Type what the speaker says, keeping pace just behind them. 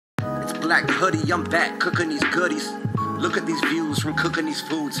like Hoody, I'm back cooking these goodies. Look at these views from cooking these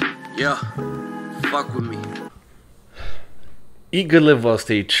foods. Yeah, fuck with me. Eat good, live well,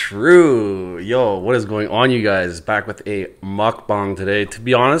 stay true. Yo, what is going on, you guys? Back with a mukbang today. To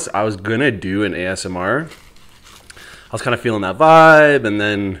be honest, I was gonna do an ASMR. I was kind of feeling that vibe, and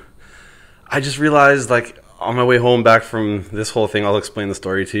then I just realized, like, on my way home back from this whole thing, I'll explain the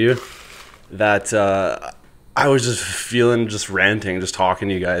story to you, that I was just feeling, just ranting, just talking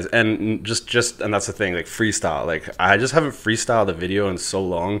to you guys, and and that's the thing, like, freestyle. Like, I just haven't freestyled a video in so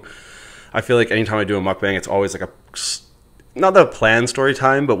long. I feel like anytime I do a mukbang, it's always like not the planned story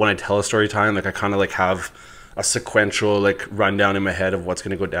time, but when I tell a story time, like, I kind of like have a sequential like rundown in my head of what's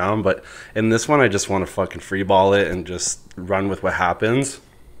gonna go down. But in this one, I just want to fucking freeball it and just run with what happens.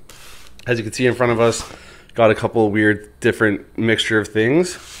 As you can see in front of us, got a couple of weird different mixture of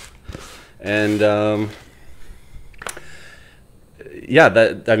things, and yeah,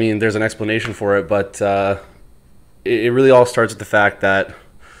 that, I mean, there's an explanation for it, but it really all starts with the fact that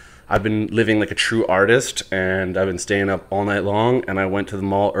I've been living like a true artist, and I've been staying up all night long, and I went to the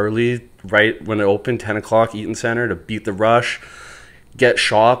mall early, right when it opened, 10 o'clock, Eaton Center, to beat the rush, get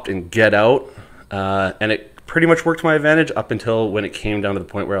shopped, and get out. And it pretty much worked to my advantage up until when it came down to the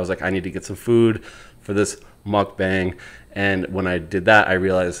point where I was like, I need to get some food for this mukbang. And when I did that, I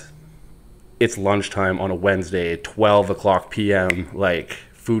realized it's lunchtime on a Wednesday, 12 o'clock p.m., like,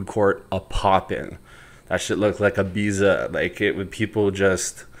 food court a-poppin'. That shit looked like a pizza. Like, it would people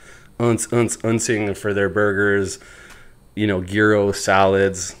just unsing for their burgers, you know, gyro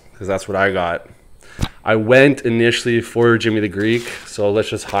salads, because that's what I got. I went initially for Jimmy the Greek, so let's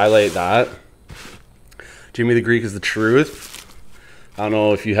just highlight that. Jimmy the Greek is the truth. I don't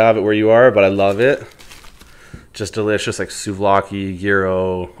know if you have it where you are, but I love it. Just delicious, like souvlaki,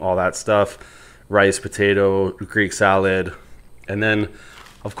 gyro, all that stuff. Rice, potato, Greek salad. And then,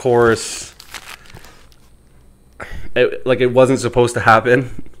 of course, it wasn't supposed to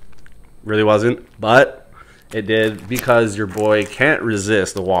happen. Really wasn't, but it did, because your boy can't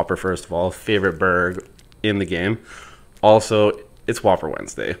resist the Whopper. First of all, favorite burger in the game. Also, it's Whopper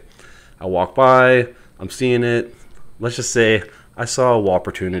Wednesday. I walk by, I'm seeing it. Let's just say I saw a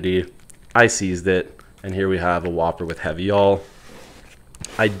Whopportunity, I seized it, and here we have a Whopper with heavy y'all.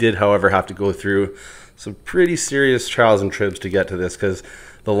 I did, however, have to go through some pretty serious trials and tribs to get to this, because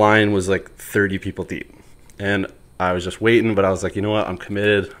the line was like 30 people deep, and I was just waiting, but I was like, you know what? I'm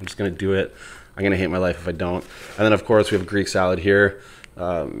committed. I'm just going to do it. I'm going to hate my life if I don't. And then, of course, we have Greek salad here.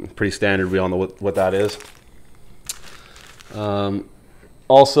 Pretty standard. We all know what that is.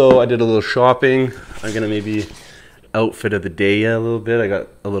 Also, I did a little shopping. I'm going to maybe outfit of the day a little bit. I got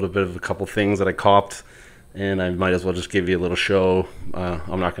a little bit of a couple things that I copped, and I might as well just give you a little show.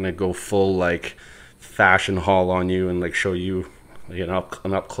 I'm not going to go full, like, fashion haul on you and, like, show you, you know,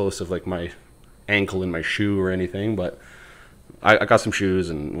 I'm up close of, like, my ankle in my shoe or anything, but I got some shoes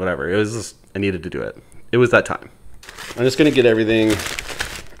and whatever. It was just, I needed to do it. It was that time. I'm just gonna get everything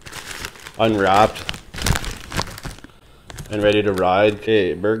unwrapped and ready to ride.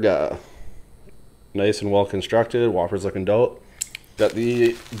 Okay, burger, nice and well constructed. Whopper's looking dope. Got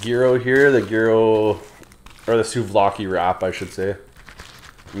the gyro here, the gyro, or the souvlaki wrap, I should say.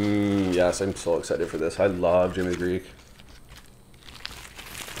 Yes, I'm so excited for this. I love Jimmy Greek.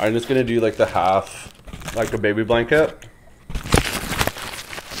 I'm just gonna do like the half, like a baby blanket,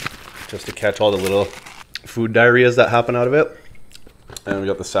 just to catch all the little food diarrheas that happen out of it. And we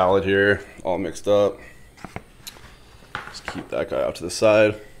got the salad here, all mixed up. Just keep that guy out to the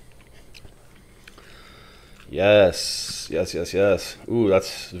side. Yes, yes, yes, yes. Ooh,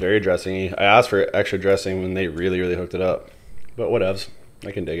 that's very dressing-y. I asked for extra dressing when they really, really hooked it up, but whatevs,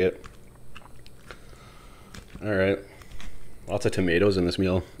 I can dig it. All right. Lots of tomatoes in this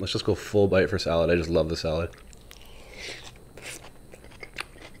meal. Let's just go full bite for salad. I just love the salad.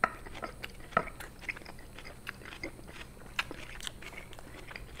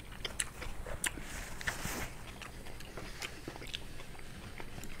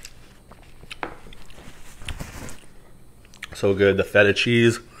 So good. The feta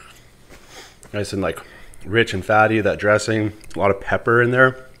cheese, nice and like rich and fatty. That dressing, a lot of pepper in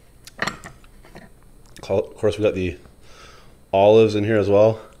there. Of course, we got the olives in here as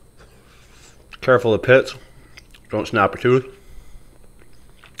well. Careful of pits, don't snap a tooth.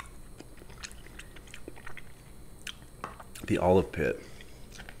 The olive pit.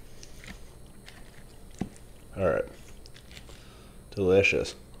 All right,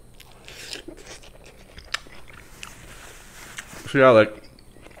 delicious. So yeah, like,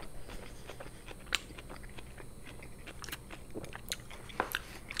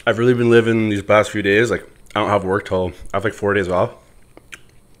 I've really been living these past few days, like, I don't have work till, I have like 4 days off.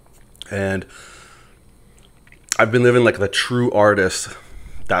 And I've been living like the true artist,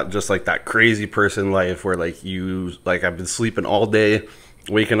 that just like that crazy person life where like I've been sleeping all day,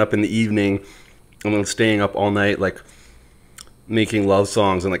 waking up in the evening, and then staying up all night like making love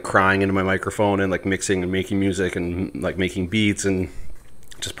songs and like crying into my microphone and like mixing and making music and like making beats and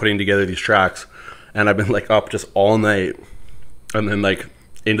just putting together these tracks. And I've been like up just all night, and then like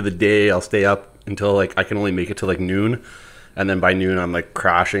into the day I'll stay up until like I can only make it to like noon, and then by noon I'm like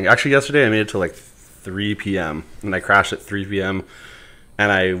crashing. Actually yesterday I made it to like 3 p.m. and I crashed at 3 p.m.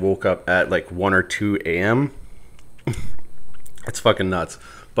 and I woke up at like 1 or 2 a.m. It's fucking nuts,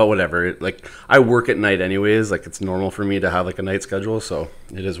 but whatever. Like I work at night anyways, like it's normal for me to have like a night schedule, so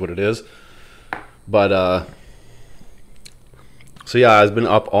it is what it is. But so yeah, I've been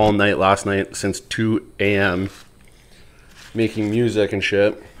up all night last night since 2 a.m. making music and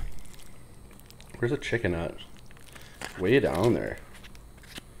shit. Where's the chicken at? Way down there.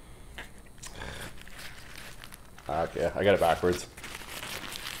 Okay, I got it backwards.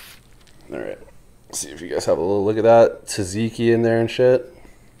 Alright. See if you guys have a little look at that. Tzatziki in there and shit.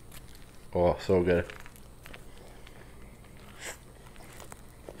 Oh, so good.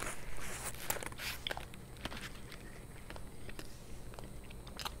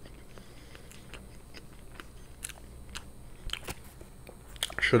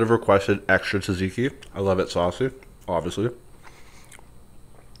 Should have requested extra tzatziki. I love it saucy, obviously.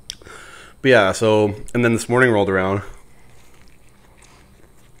 But yeah, so, and then this morning rolled around.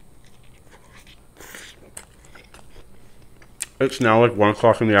 It's now like 1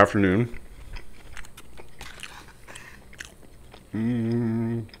 o'clock in the afternoon.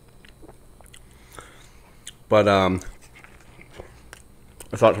 But I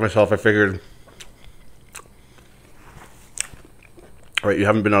thought to myself, I figured, all right, you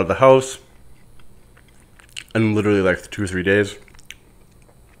haven't been out of the house in literally like 2 or 3 days.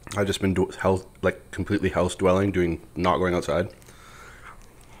 I've just been completely house dwelling, not going outside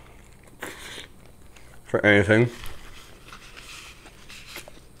for anything.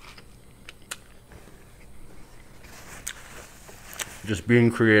 Just being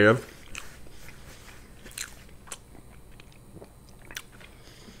creative.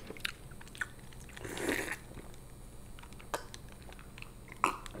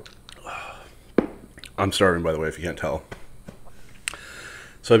 I'm starving, by the way, if you can't tell.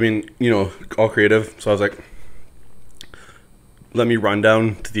 So, I mean, all creative. So I was like, let me run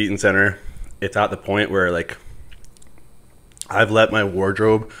down to the Eaton Center. It's at the point where, like, I've let my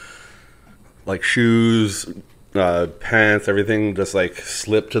wardrobe, like shoes, pants, everything just, like,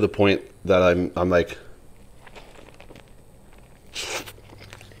 slip to the point that I'm like,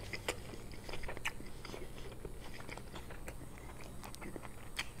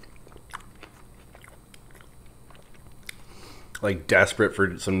 desperate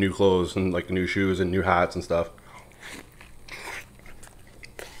for some new clothes and like new shoes and new hats and stuff.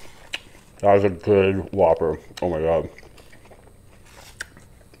 That was a good Whopper. Oh my god.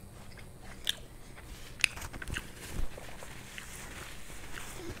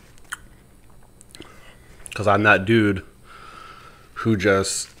 Because I'm that dude who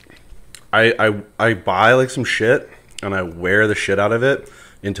just I buy like some shit and I wear the shit out of it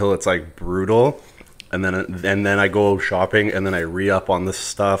until it's like brutal. And then I go shopping and then I re-up on this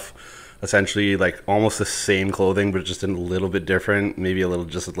stuff, essentially like almost the same clothing, but just a little bit different, maybe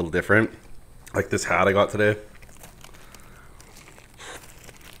just a little different. Like this hat I got today.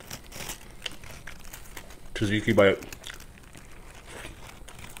 Tzatziki by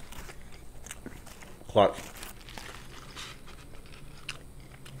Clutch.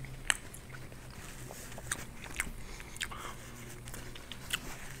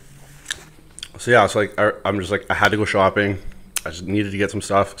 So yeah, it's like I'm just like I had to go shopping. I just needed to get some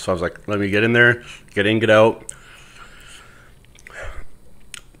stuff, so I was like, let me get in there, get in, get out,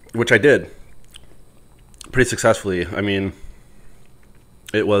 which I did pretty successfully. I mean,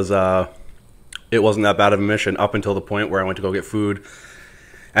 it wasn't that bad of a mission up until the point where I went to go get food,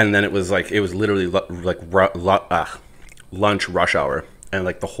 and then it was literally lunch rush hour, and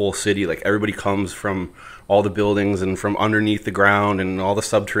like the whole city, like everybody comes from all the buildings and from underneath the ground and all the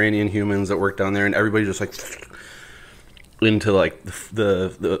subterranean humans that work down there, and everybody just like into like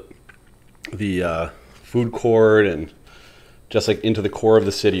the food court and just like into the core of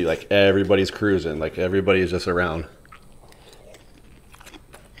the city. Like everybody's cruising, like everybody's just around.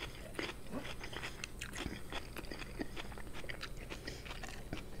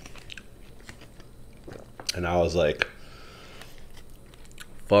 And I was like,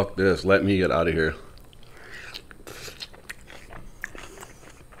 fuck this, let me get out of here.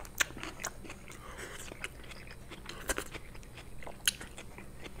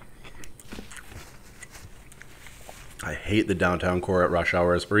 I hate the downtown core at rush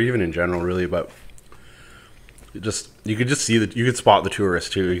hours, or even in general, really. But you could just see that you could spot the tourists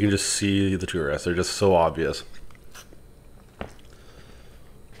too. You can just see the tourists; they're just so obvious.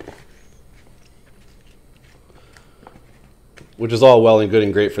 Which is all well and good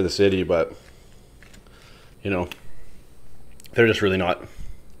and great for the city, but you know, they're just really not.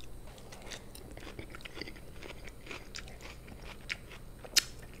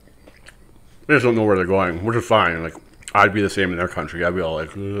 They just don't know where they're going, which is fine. Like, I'd be the same in their country. I'd be all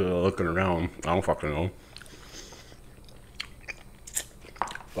like, looking around. I don't fucking know.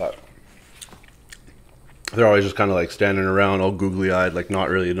 But they're always just kind of like standing around all googly-eyed, like not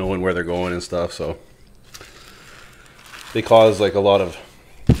really knowing where they're going and stuff. So they cause like a lot of,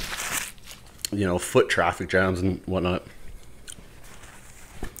 you know, foot traffic jams and whatnot.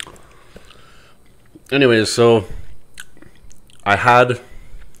 Anyways, so I had...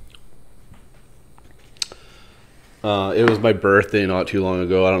 it was my birthday not too long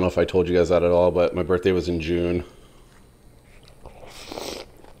ago. I don't know if I told you guys that at all, but my birthday was in June.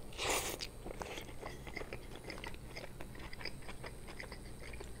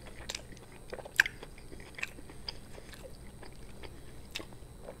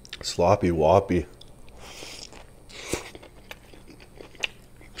 Sloppy Whoppy.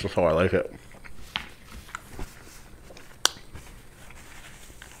 That's how I like it.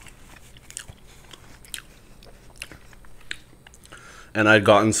 And I'd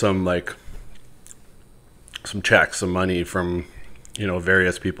gotten some checks, some money from, you know,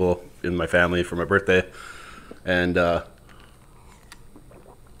 various people in my family for my birthday. And I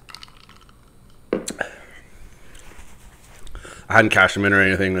hadn't cashed them in or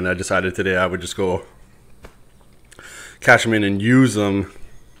anything, and I decided today I would just go cash them in and use them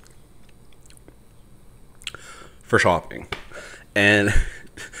for shopping. And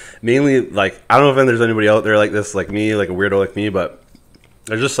mainly, like, I don't know if there's anybody out there like this, like me, like a weirdo like me, but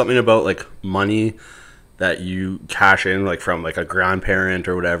there's just something about like money that you cash in, like from like a grandparent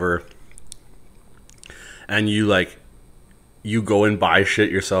or whatever, and you go and buy shit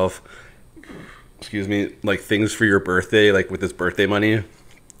yourself, excuse me, like things for your birthday, like with this birthday money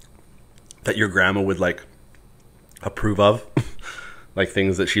that your grandma would like approve of, like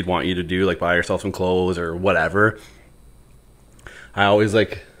things that she'd want you to do, like buy yourself some clothes or whatever. I always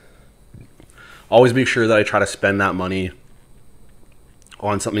make sure that I try to spend that money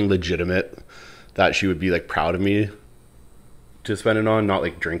on something legitimate that she would be like proud of me to spend it on, not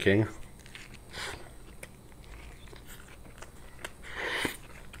like drinking.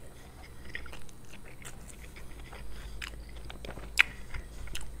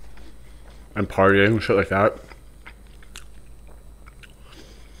 And partying, shit like that.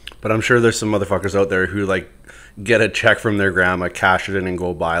 But I'm sure there's some motherfuckers out there who like get a check from their grandma, cash it in, and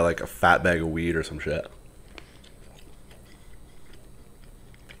go buy like a fat bag of weed or some shit.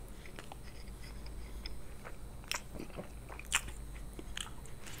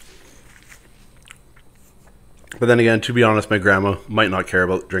 But then again, to be honest, my grandma might not care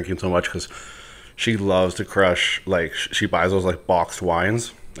about drinking so much because she loves to crush, like, she buys those, like, boxed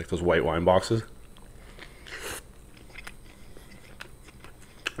wines, like those white wine boxes.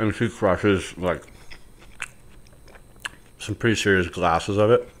 And she crushes, like, some pretty serious glasses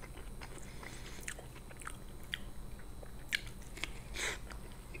of it.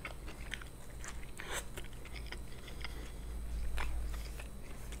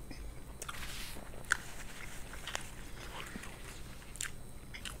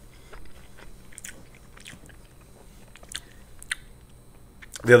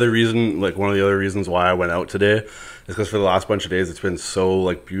 The other reason, like one of the other reasons why I went out today is because for the last bunch of days it's been so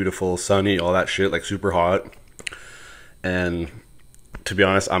like beautiful, sunny, all that shit, like super hot. And to be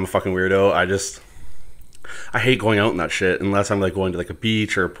honest, I'm a fucking weirdo. I hate going out in that shit unless I'm like going to like a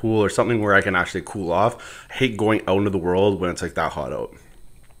beach or a pool or something where I can actually cool off. I hate going out into the world when it's like that hot out.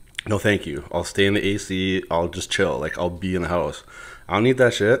 No thank you. I'll stay in the AC. I'll just chill. Like I'll be in the house. I don't need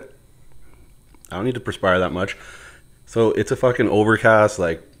that shit. I don't need to perspire that much. So it's a fucking overcast,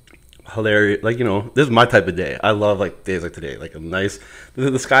 like hilarious, like, you know, this is my type of day. I love like days like today, like a nice,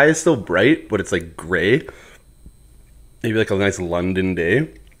 the sky is still bright, but it's like gray, maybe like a nice London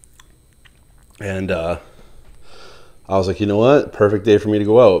day. And I was like, you know what, perfect day for me to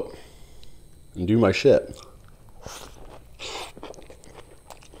go out and do my shit.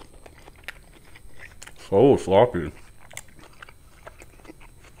 So sloppy.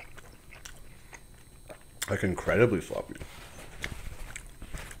 Like incredibly sloppy.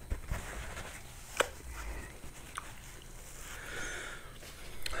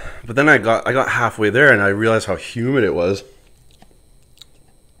 But then I got halfway there and I realized how humid it was.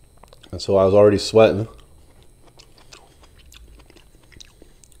 And so I was already sweating.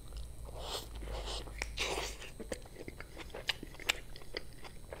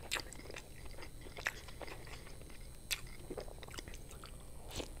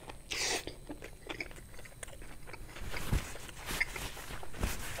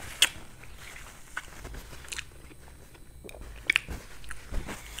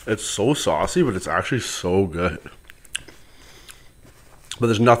 It's so saucy, but it's actually so good. But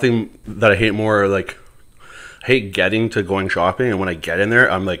there's nothing that I hate more. Like, I hate getting to going shopping, and when I get in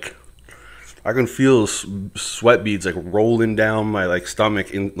there, I'm like, I can feel sweat beads like rolling down my like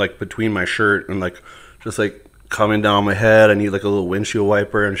stomach in like between my shirt and like just like coming down my head. I need like a little windshield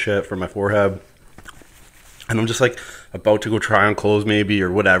wiper and shit for my forehead. And I'm just like about to go try on clothes maybe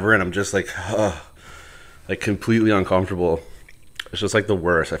or whatever, and I'm just like completely uncomfortable. It's just like the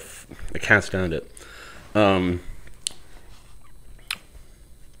worst. I can't stand it. Yeah,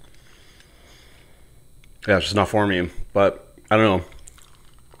 it's just not for me. But I don't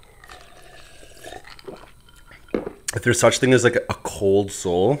know. If there's such thing as like a cold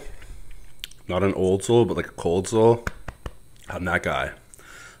soul, not an old soul, but like a cold soul, I'm that guy.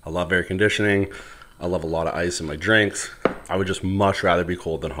 I love air conditioning. I love a lot of ice in my drinks. I would just much rather be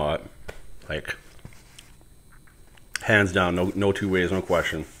cold than hot. Like, hands down, no two ways, no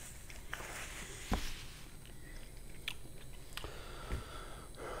question.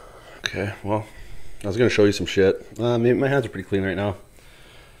 Okay, well, I was gonna show you some shit. Maybe my hands are pretty clean right now.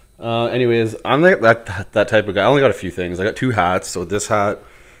 Anyways, I'm like that type of guy. I only got a few things. I got 2 hats, so this hat,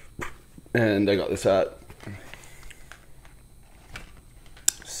 and I got this hat.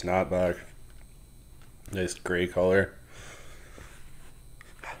 Snapback. Nice gray color.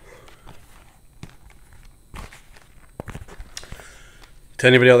 To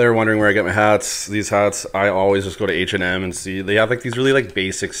anybody out there wondering where I get my hats, these hats, I always just go to H&M and see. They have like these really like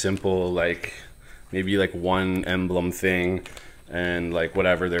basic, simple, like maybe like one emblem thing and like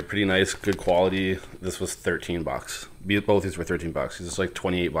whatever. They're pretty nice, good quality. This was 13 bucks. Both these were 13 bucks. It's like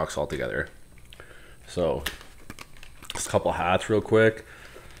 28 bucks altogether. So just a couple hats real quick.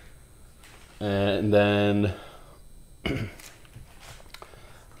 And then I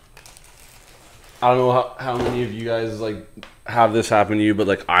don't know how many of you guys like have this happen to you, but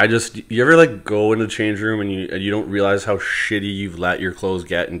like you ever like go into the change room and you don't realize how shitty you've let your clothes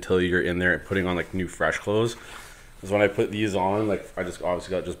get until you're in there putting on like new fresh clothes. Because when I put these on, like I just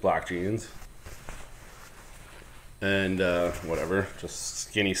obviously got just black jeans and whatever, just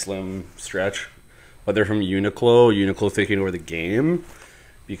skinny slim stretch, but they're from Uniqlo taking over the game.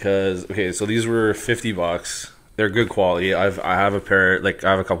 Because okay, so these were 50 bucks. They're good quality. I have a pair, like I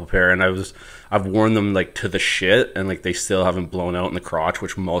have a couple pair, and I've worn them like to the shit, and like they still haven't blown out in the crotch,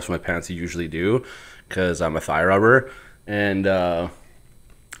 which most of my pants usually do, because I'm a thigh rubber. And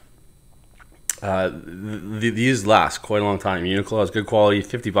these last quite a long time. Uniqlo has good quality.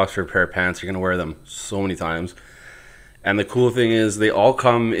 50 bucks for a pair of pants. You're gonna wear them so many times. And the cool thing is they all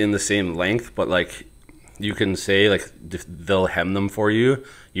come in the same length, but like you can say like they'll hem them for you.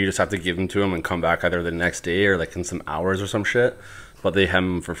 You just have to give them to them and come back either the next day or like in some hours or some shit. But they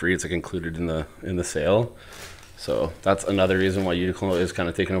hem them for free. It's like included in the sale. So that's another reason why Uniqlo is kind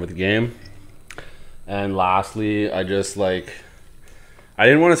of taking over the game. And lastly, I didn't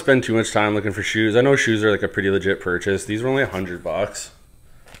want to spend too much time looking for shoes. I know shoes are like a pretty legit purchase. These were only 100 bucks.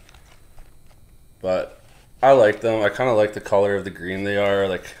 But I like them. I kind of like the color of the green they are.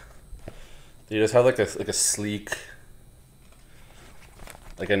 Like they just have like a sleek,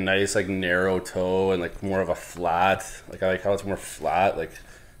 like a nice like narrow toe and like more of a flat. Like I like how it's more flat. Like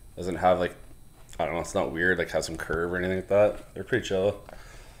doesn't have like, I don't know, it's not weird. Like has some curve or anything like that. They're pretty chill.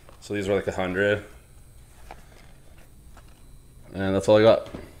 So these were like 100. And that's all I got.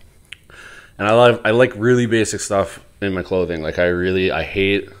 And I like really basic stuff in my clothing. Like I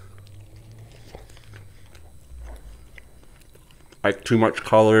hate like too much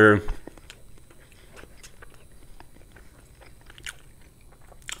color.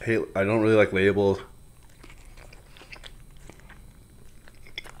 I don't really like labels.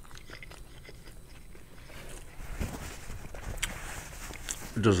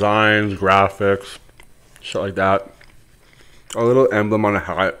 Designs, graphics, shit like that. A little emblem on a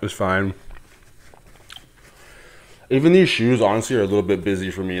hat is fine. Even these shoes, honestly, are a little bit busy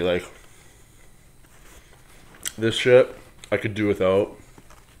for me. Like, this shit, I could do without.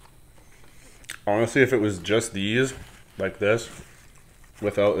 Honestly, if it was just these, like this,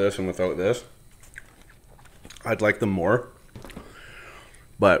 without this and without this, I'd like them more.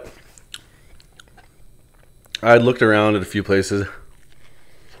 But I looked around at a few places,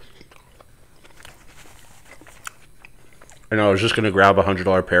 and I was just gonna grab a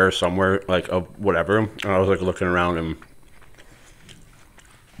 $100 pair somewhere, like of whatever. And I was like looking around, and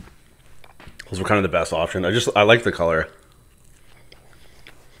those were kind of the best option. I like the color.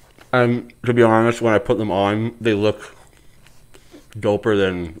 And to be honest, when I put them on, they look doper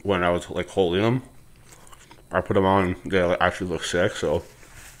than when I was like holding them. I put them on, they actually look sick. So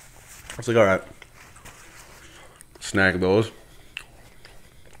I was like, all right, snag those.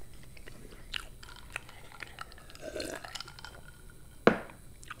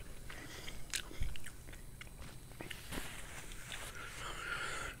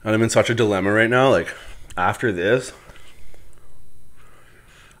 And I'm in such a dilemma right now. Like, after this,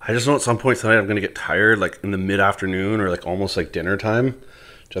 I just know at some point tonight I'm going to get tired, like in the mid-afternoon or like almost like dinner time,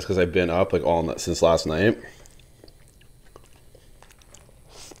 just because I've been up like all night since last night.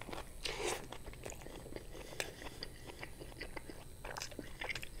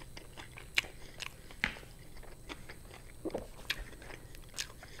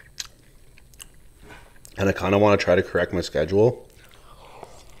 And I kind of want to try to correct my schedule.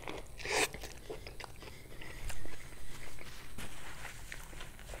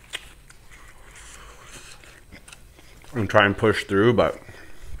 And try and push through, but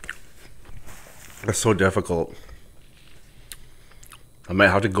it's so difficult. I might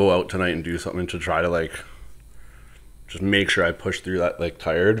have to go out tonight and do something to try to like just make sure I push through that like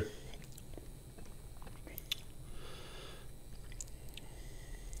tired.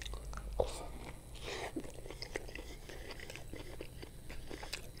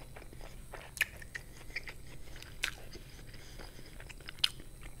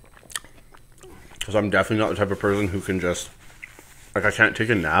 Because I'm definitely not the type of person who can just, like, I can't take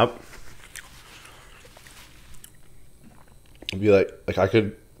a nap. Be like I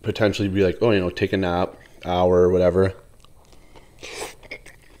could potentially be like, oh, you know, take a nap, hour or whatever.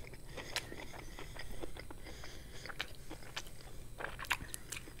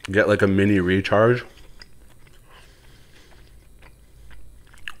 Get like a mini recharge.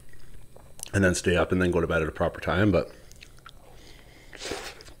 And then stay up and then go to bed at a proper time, but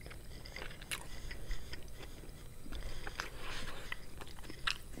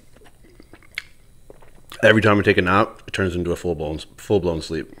every time I take a nap, it turns into a full-blown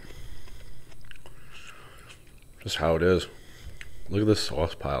sleep. Just how it is. Look at this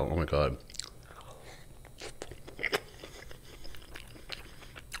sauce pile. Oh my god.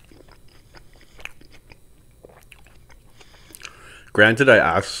 Granted, I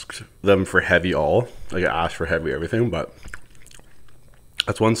asked them for heavy all. Like, I asked for heavy everything, but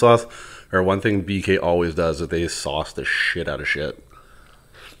that's one sauce, or one thing BK always does, is they sauce the shit out of shit.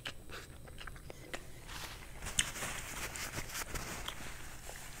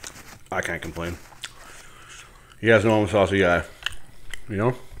 I can't complain. You guys know I'm a saucy guy. You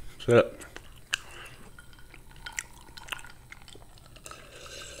know? That's it.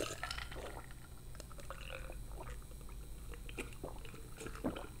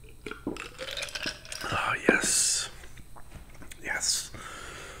 Oh, yes. Yes.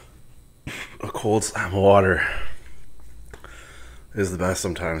 A cold slab of water is the best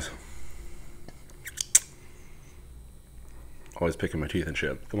sometimes. Always picking my teeth and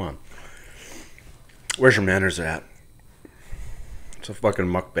shit. Come on. Where's your manners at? It's a fucking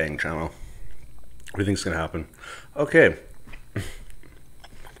mukbang channel. What do you think's gonna happen? Okay.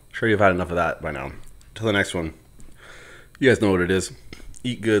 Sure you've had enough of that by now. Till the next one. You guys know what it is.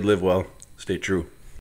 Eat good, live well, stay true.